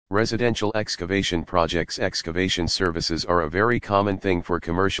Residential excavation projects. Excavation services are a very common thing for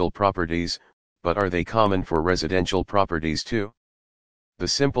commercial properties, but are they common for residential properties too? The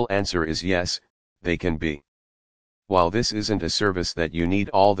simple answer is yes, they can be. While this isn't a service that you need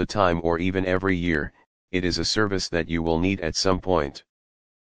all the time or even every year, it is a service that you will need at some point.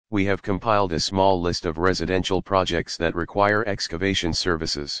 We have compiled a small list of residential projects that require excavation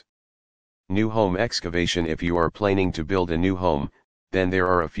services. New home excavation. If you are planning to build a new home, then there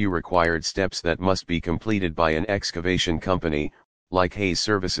are a few required steps that must be completed by an excavation company, like Hayes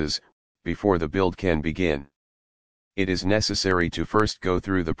Services, before the build can begin. It is necessary to first go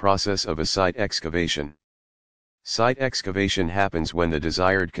through the process of a site excavation. Site excavation happens when the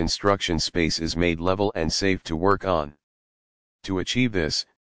desired construction space is made level and safe to work on. To achieve this,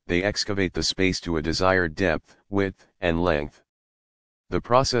 they excavate the space to a desired depth, width, and length. The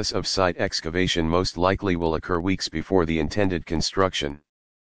process of site excavation most likely will occur weeks before the intended construction.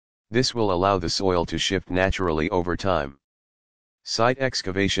 This will allow the soil to shift naturally over time. Site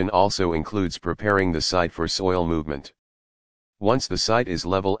excavation also includes preparing the site for soil movement. Once the site is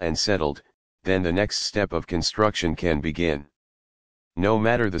level and settled, then the next step of construction can begin. No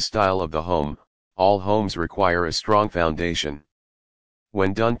matter the style of the home, all homes require a strong foundation.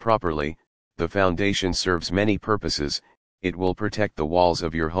 When done properly, the foundation serves many purposes. It will protect the walls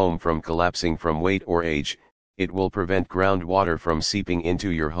of your home from collapsing from weight or age, it will prevent groundwater from seeping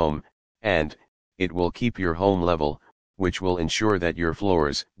into your home, and it will keep your home level, which will ensure that your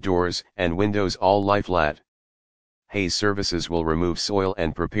floors, doors, and windows all lie flat. Hayes Services will remove soil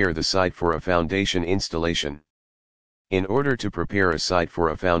and prepare the site for a foundation installation. In order to prepare a site for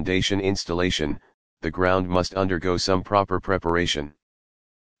a foundation installation, the ground must undergo some proper preparation.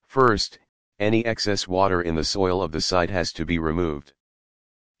 First, any excess water in the soil of the site has to be removed.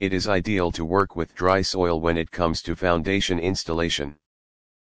 It is ideal to work with dry soil when it comes to foundation installation.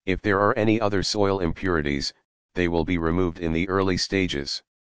 If there are any other soil impurities, they will be removed in the early stages.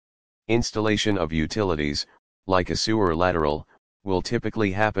 Installation of utilities, like a sewer lateral, will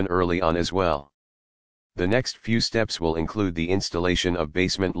typically happen early on as well. The next few steps will include the installation of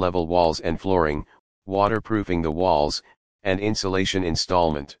basement level walls and flooring, waterproofing the walls, and insulation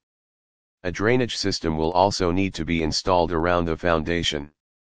installment. A drainage system will also need to be installed around the foundation.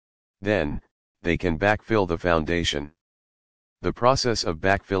 Then, they can backfill the foundation. The process of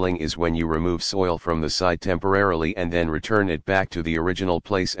backfilling is when you remove soil from the site temporarily and then return it back to the original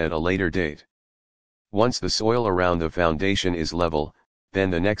place at a later date. Once the soil around the foundation is level, then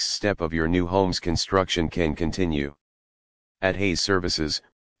the next step of your new home's construction can continue. At Hayes Services,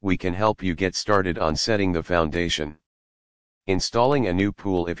 we can help you get started on setting the foundation. Installing a new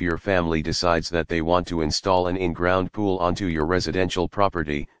pool. If your family decides that they want to install an in-ground pool onto your residential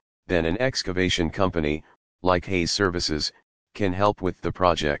property, then an excavation company, like Hayes Services, can help with the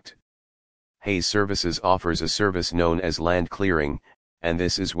project. Hayes Services offers a service known as land clearing, and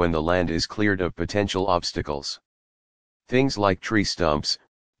this is when the land is cleared of potential obstacles. Things like tree stumps,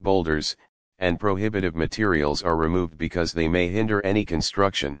 boulders, and prohibitive materials are removed because they may hinder any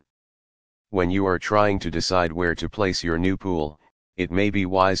construction. When you are trying to decide where to place your new pool, it may be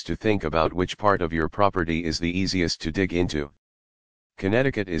wise to think about which part of your property is the easiest to dig into.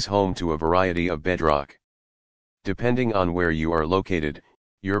 Connecticut is home to a variety of bedrock. Depending on where you are located,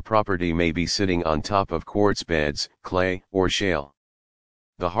 your property may be sitting on top of quartz beds, clay, or shale.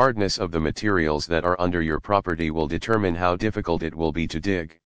 The hardness of the materials that are under your property will determine how difficult it will be to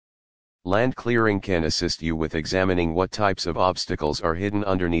dig. Land clearing can assist you with examining what types of obstacles are hidden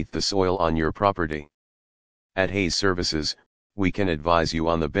underneath the soil on your property. At Hayes Services, we can advise you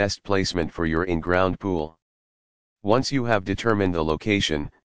on the best placement for your in-ground pool. Once you have determined the location,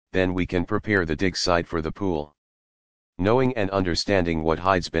 then we can prepare the dig site for the pool. Knowing and understanding what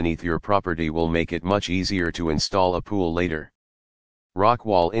hides beneath your property will make it much easier to install a pool later. Rock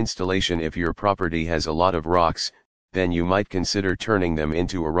wall installation. If your property has a lot of rocks, then you might consider turning them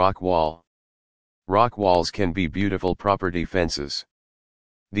into a rock wall. Rock walls can be beautiful property fences.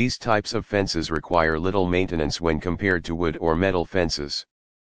 These types of fences require little maintenance when compared to wood or metal fences.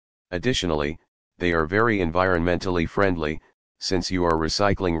 Additionally, they are very environmentally friendly, since you are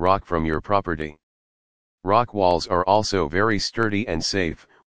recycling rock from your property. Rock walls are also very sturdy and safe,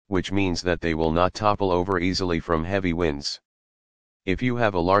 which means that they will not topple over easily from heavy winds. If you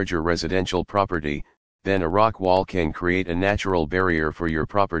have a larger residential property, then a rock wall can create a natural barrier for your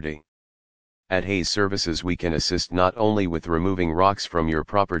property. At Hayes Services we can assist not only with removing rocks from your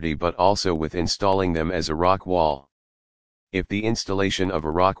property but also with installing them as a rock wall. If the installation of a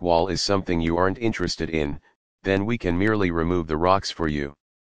rock wall is something you aren't interested in, then we can merely remove the rocks for you.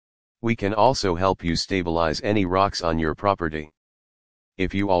 We can also help you stabilize any rocks on your property.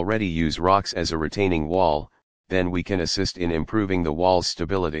 If you already use rocks as a retaining wall, then we can assist in improving the wall's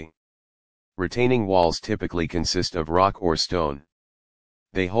stability. Retaining walls typically consist of rock or stone.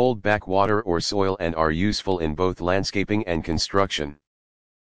 They hold back water or soil and are useful in both landscaping and construction.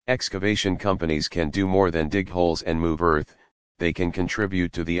 Excavation companies can do more than dig holes and move earth, they can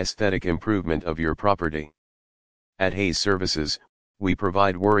contribute to the aesthetic improvement of your property. At Hayes Services, we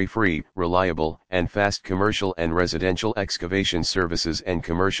provide worry-free, reliable, and fast commercial and residential excavation services and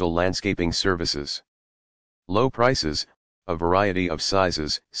commercial landscaping services. Low prices, a variety of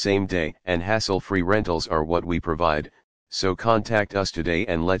sizes, same-day, and hassle-free rentals are what we provide, so contact us today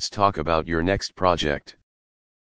and let's talk about your next project.